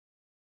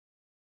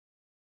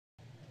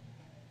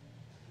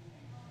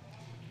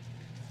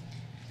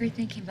you're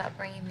thinking about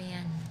bringing me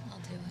in, I'll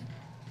do it.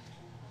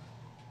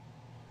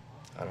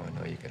 How do I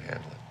know you can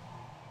handle it?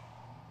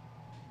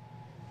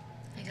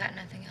 I got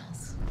nothing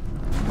else.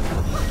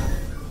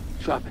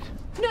 Drop it.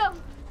 No!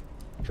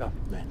 Drop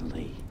it,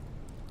 Manly.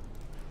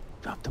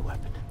 Drop the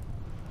weapon.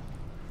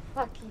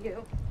 Fuck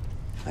you.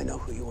 I know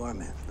who you are,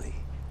 Manly.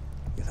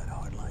 You've had a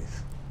hard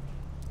life.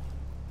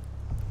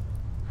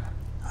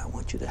 I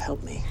want you to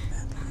help me,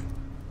 Manly.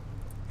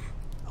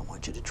 I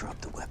want you to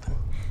drop the weapon.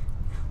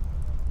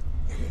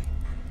 Hear me?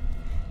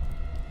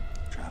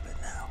 Drop it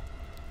now.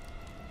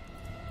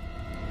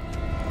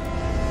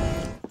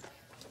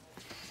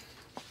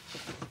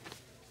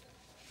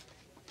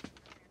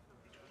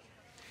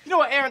 You know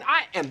what, Aaron?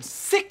 I am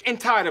sick and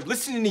tired of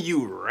listening to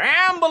you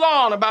ramble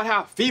on about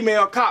how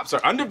female cops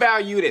are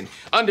undervalued and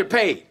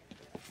underpaid.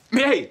 I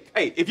mean,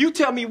 hey, if you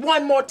tell me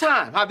one more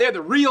time how they're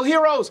the real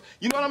heroes,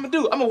 you know what I'm gonna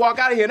do? I'm gonna walk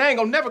out of here and I ain't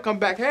gonna never come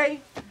back. Hey,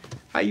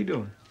 how you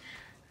doing?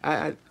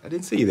 I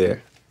didn't see you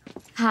there.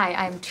 Hi,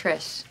 I'm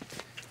Trish.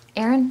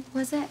 Aaron,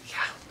 was it?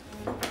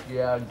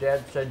 Yeah,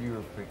 Dad said you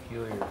were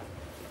peculiar.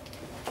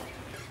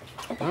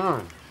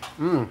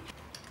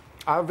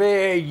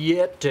 Ave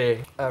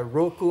yete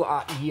roku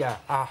a ia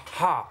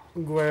aha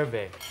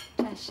guerve.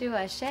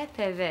 Joshua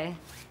Shepeve.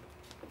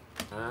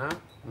 Huh?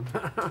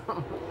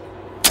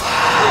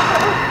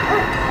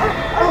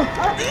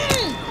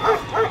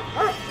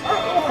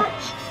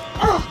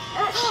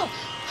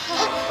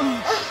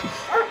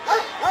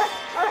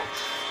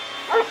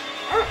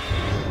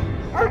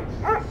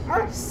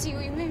 See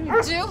what you made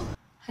me do?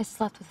 I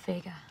slept with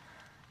Vega.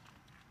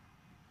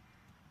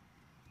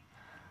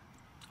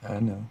 I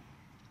know.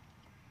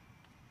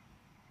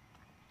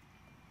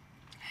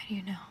 How do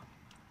you know?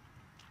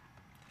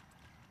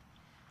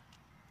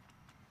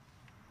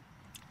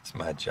 It's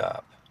my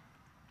job.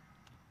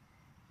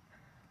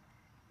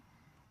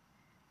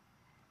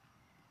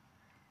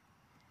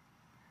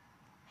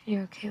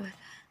 You're okay with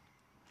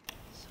that?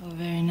 So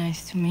very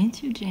nice to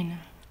meet you, Gina.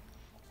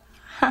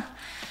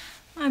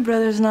 My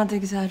brother's not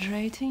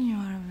exaggerating. You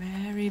are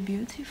very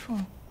beautiful.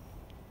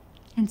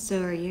 And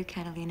so are you,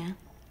 Catalina.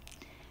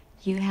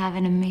 You have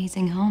an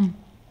amazing home.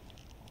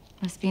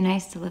 Must be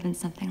nice to live in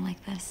something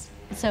like this.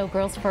 So,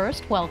 girls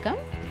first, welcome.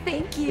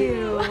 Thank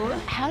you.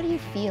 How do you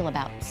feel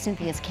about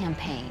Cynthia's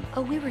campaign?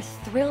 Oh, we were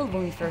thrilled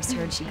when we first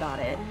heard she got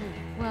it.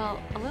 Well,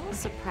 a little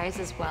surprised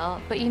as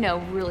well, but you know,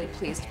 really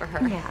pleased for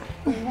her. Yeah.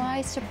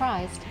 Why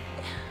surprised?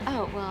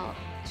 Oh, well,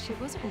 she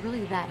wasn't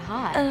really that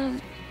hot.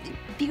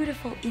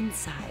 Beautiful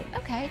inside.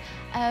 Okay.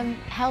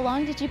 How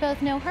long did you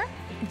both know her?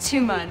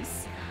 2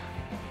 months.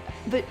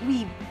 But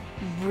we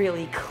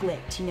really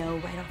clicked, you know,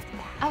 right off the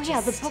bat. Oh, yeah,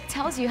 the book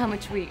tells you how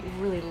much we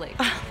really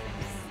licked.